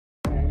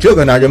这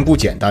个男人不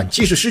简单，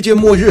即使世界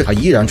末日，他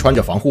依然穿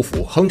着防护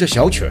服，哼着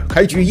小曲儿，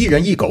开局一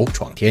人一狗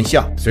闯天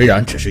下。虽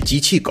然只是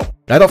机器狗，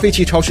来到废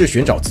弃超市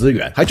寻找资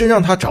源，还真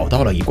让他找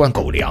到了一罐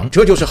狗粮。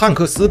这就是汉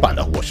克斯版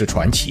的《我是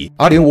传奇》。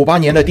2058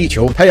年的地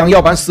球，太阳耀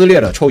斑撕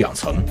裂了臭氧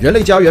层，人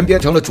类家园变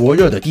成了灼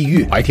热的地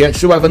狱。白天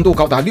室外温度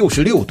高达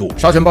66度，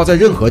沙尘暴在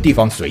任何地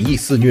方随意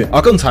肆虐。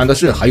而更惨的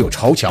是，还有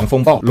超强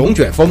风暴、龙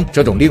卷风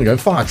这种令人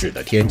发指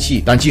的天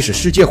气。但即使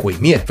世界毁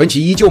灭，芬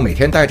奇依旧每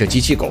天带着机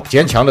器狗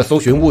坚强的搜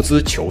寻物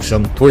资求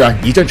生。突然，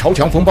一阵超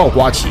强风暴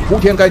刮起，铺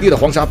天盖地的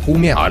黄沙扑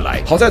面而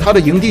来。好在他的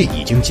营地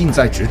已经近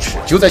在咫尺。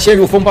就在陷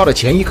入风暴的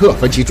前一刻，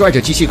芬奇拽着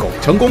机器狗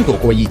成功躲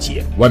过一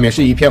劫。外面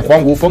是一片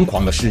荒芜疯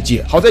狂的世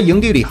界，好在营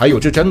地里还有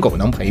只真狗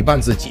能陪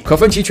伴自己。可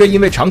芬奇却因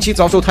为长期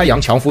遭受太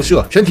阳强辐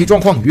射，身体状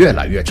况越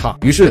来越差。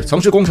于是，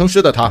曾是工程师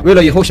的他，为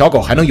了以后小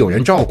狗还能有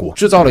人照顾，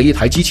制造了一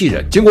台机器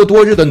人。经过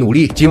多日的努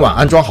力，今晚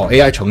安装好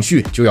AI 程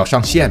序就要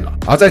上线了。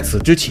而在此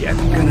之前，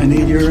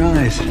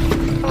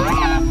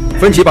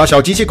芬奇把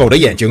小机器狗的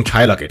眼睛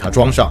拆了给它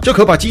装上，这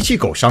可把机器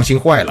狗伤心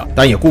坏了，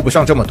但也顾不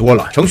上这么多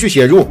了。程序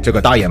写入，这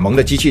个大眼萌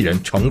的机器人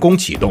成功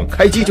启动，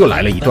开机就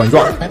来了一段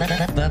rap。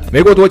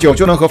没过多久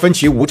就能和芬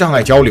奇无障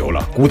碍交流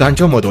了，孤单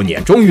这么多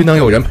年，终于能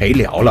有人陪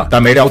聊了。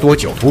但没聊多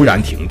久，突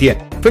然停电，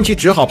芬奇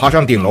只好爬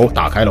上顶楼，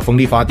打开了风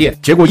力发电，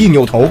结果一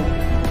扭头，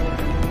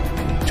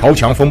超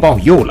强风暴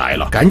又来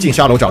了，赶紧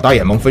下楼找大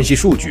眼萌分析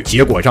数据，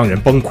结果让人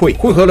崩溃。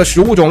混合了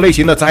15种类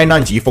型的灾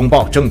难级风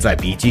暴正在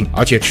逼近，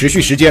而且持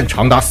续时间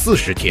长达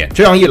40天。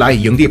这样一来，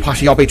营地怕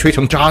是要被吹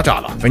成渣渣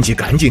了。芬奇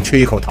赶紧吃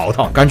一口桃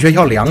桃，感觉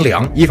要凉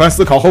凉。一番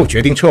思考后，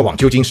决定撤往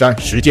旧金山。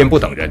时间不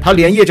等人，他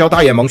连夜教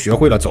大眼萌学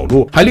会了走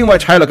路，还另外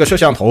拆了个摄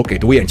像头，给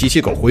独眼机器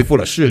狗恢复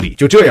了视力。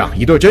就这样，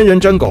一对真人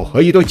真狗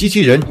和一对机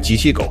器人机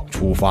器狗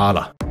出发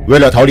了。为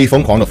了逃离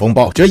疯狂的风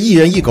暴，这一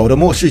人一狗的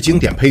末世经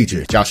典配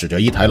置驾驶着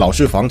一台老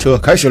式房车，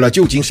开始了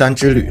旧金山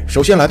之旅。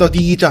首先来到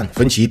第一站，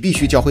芬奇必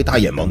须教会大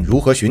眼萌如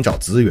何寻找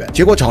资源。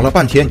结果找了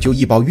半天就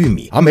一包玉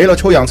米，而没了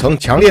臭氧层，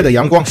强烈的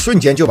阳光瞬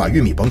间就把玉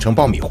米崩成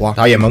爆米花。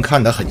大眼萌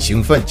看得很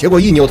兴奋，结果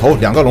一扭头，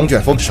两个龙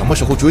卷风什么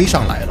时候追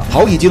上来了？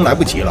跑已经来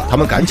不及了，他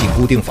们赶紧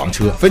固定房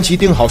车。芬奇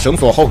定好绳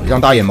索后，让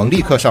大眼萌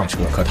立刻上车，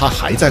可他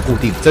还在固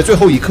定，在最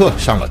后一刻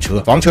上了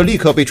车，房车立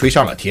刻被吹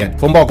上了天。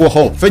风暴过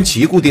后，芬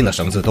奇固定的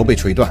绳子都被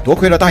吹断，多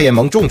亏了大眼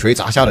萌重锤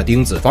砸下了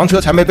钉子，房车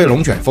才没被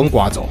龙卷风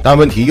刮走。但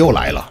问题又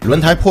来了，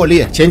轮胎破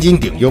裂，千斤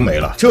顶又没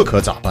了，这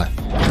可咋办？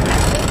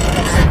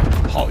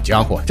好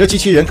家伙，这机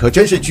器人可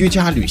真是居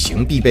家旅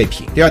行必备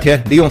品。第二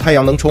天，利用太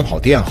阳能充好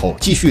电后，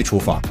继续出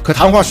发。可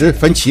谈话时，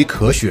芬奇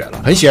咳血了。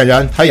很显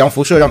然，太阳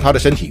辐射让他的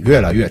身体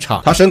越来越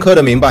差。他深刻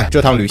的明白，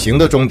这趟旅行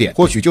的终点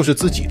或许就是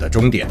自己的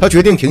终点。他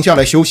决定停下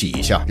来休息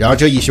一下。然而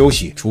这一休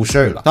息出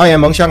事了，大眼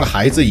萌像个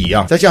孩子一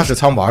样在驾驶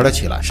舱玩了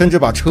起来，甚至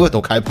把车都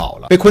开跑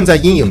了。被困在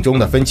阴影中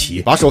的芬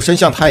奇把手伸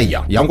向太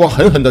阳，阳光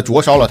狠狠地灼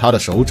烧了他的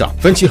手掌。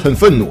芬奇很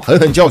愤怒，狠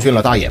狠教训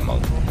了大眼萌。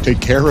Take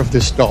care of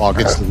this dog.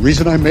 It's the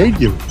reason I made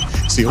you.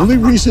 It's the only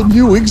reason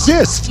you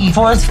exist.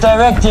 Fourth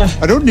directive.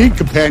 I don't need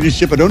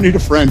companionship. I don't need a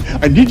friend.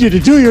 I need you to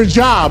do your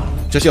job.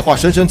 这些话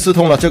深深刺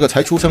痛了这个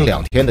才出生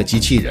2天的机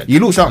器人，一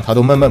路上他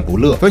都闷闷不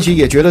乐。芬奇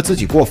也觉得自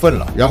己过分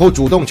了，然后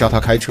主动教他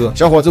开车。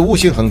小伙子悟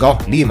性很高，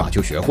立马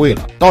就学会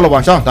了。到了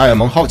晚上，大眼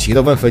萌好奇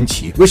地问芬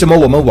奇，为什么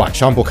我们晚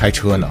上不开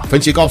车呢？芬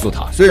奇告诉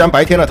他，虽然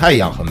白天的太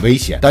阳很危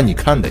险，但你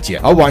看得见，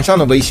而晚上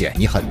的危险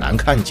你很难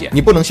看见。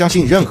你不能相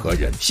信任何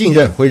人，信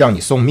任会让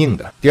你送命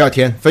的。第二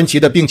天，芬奇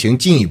的病情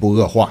进一步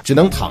恶化，只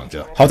能躺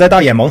着。好在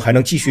大眼萌还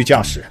能继续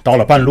驾驶。到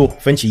了半路，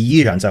芬奇依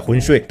然在昏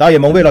睡。大眼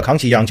萌为了扛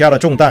起养家的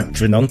重担，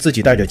只能自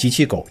己带着机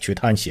器狗去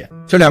探险。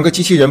这2个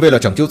机器人为了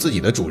拯救自己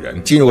的主人，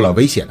进入了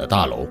危险的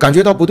大楼。感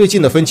觉到不对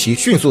劲的芬奇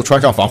迅速穿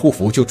上防护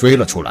服就追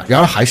了出来，然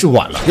而还是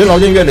晚了。任劳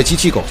任怨的机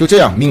器狗就这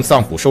样命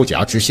丧捕兽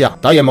夹之下。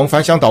大眼萌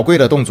翻箱倒柜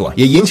的动作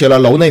也引起了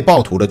楼内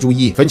暴徒的注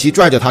意，芬奇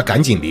拽着他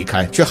赶紧离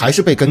开，却还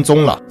是被跟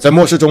踪了。在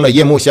末世中的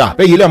夜幕下，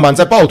被一辆满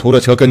载暴徒的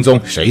车跟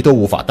踪，谁都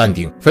无法淡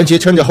定。芬奇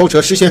趁着后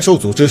车视线受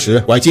阻之时，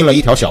拐进了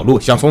一条小路，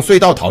想从隧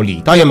道逃离。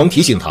大眼萌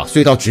提醒他，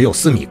隧道只有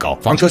4米高，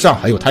房车上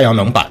还有太阳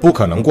能板，不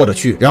可能过得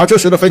去。然而这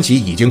时的芬奇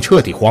已经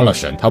彻底慌了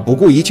神，他不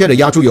顾一切的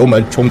压住油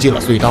门，冲进了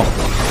隧道。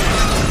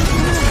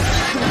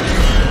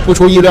不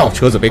出意料，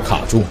车子被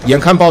卡住，眼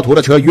看暴徒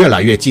的车越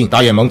来越近，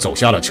大眼萌走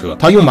下了车，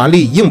他用蛮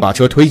力硬把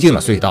车推进了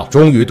隧道，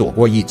终于躲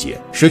过一劫。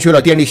失去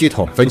了电力系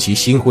统，芬奇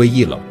心灰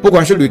意冷，不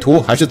管是旅途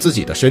还是自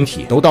己的身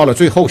体，都到了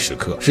最后时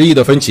刻。失忆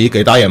的芬奇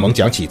给大眼萌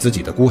讲起自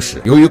己的故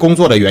事。由于工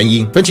作的原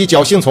因，芬奇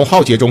侥幸从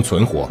浩劫中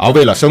存活，而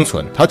为了生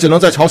存，他只能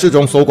在超市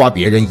中搜刮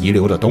别人遗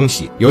留的东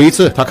西。有一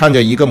次，他看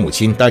着一个母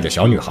亲带着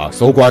小女孩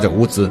搜刮着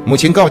物资，母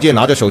亲告诫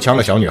拿着手枪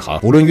的小女孩，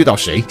无论遇到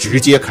谁直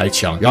接开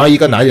枪。然而一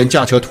个男人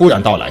驾车突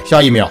然到来，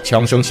下一秒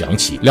枪声响响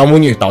起，两母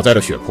女倒在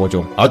了血泊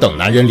中。而等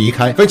男人离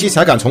开，芬奇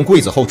才敢从柜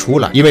子后出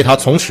来，因为他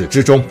从始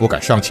至终不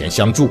敢上前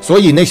相助，所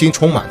以内心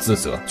充满自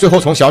责。最后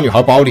从小女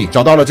孩包里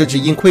找到了这只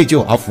因愧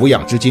疚而抚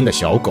养至今的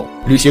小狗。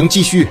旅行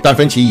继续，但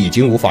芬奇已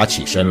经无法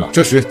起身了。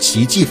这时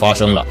奇迹发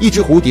生了，一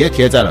只蝴蝶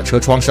贴在了车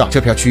窗上，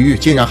这片区域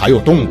竟然还有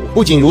动物。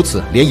不仅如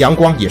此，连阳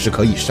光也是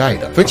可以晒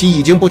的。芬奇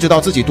已经不知道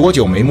自己多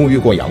久没沐浴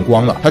过阳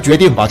光了，他决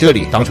定把这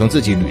里当成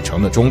自己旅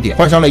程的终点，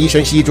换上了一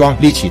身西装，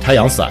立起太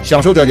阳伞，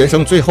享受着人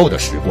生最后的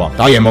时光。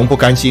大眼萌不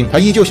甘心，他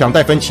依旧想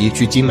带芬奇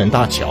去金门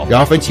大桥，然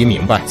而芬奇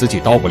明白自己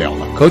到不了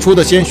了，咳出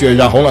的鲜血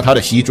染红了他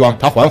的西装。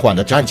他缓缓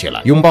地站起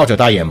来，拥抱着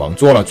大眼萌，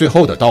做了最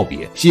后的道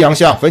别。夕阳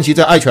下，芬奇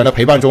在爱犬的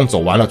陪伴中走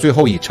完了最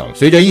后一程。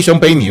随着一声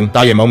悲鸣，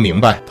大眼萌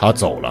明白他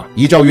走了。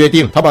依照约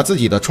定，他把自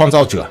己的创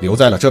造者留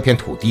在了这片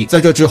土地。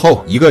在这之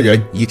后，一个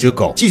人一只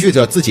狗继续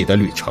着自己的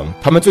旅程。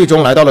他们最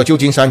终来到了旧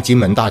金山金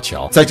门大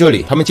桥，在这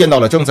里他们见到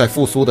了正在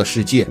复苏的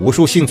世界。无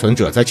数幸存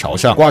者在桥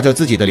上挂着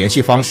自己的联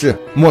系方式。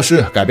末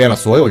世改变了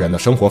所有人的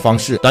生活方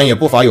式，但也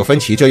不乏有芬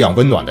奇这样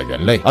温暖的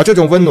人类。而这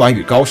种温暖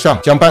与高尚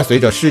将伴随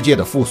着世界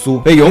的复苏，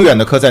被永远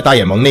地刻在大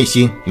眼萌内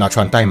心那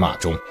串代码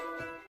中。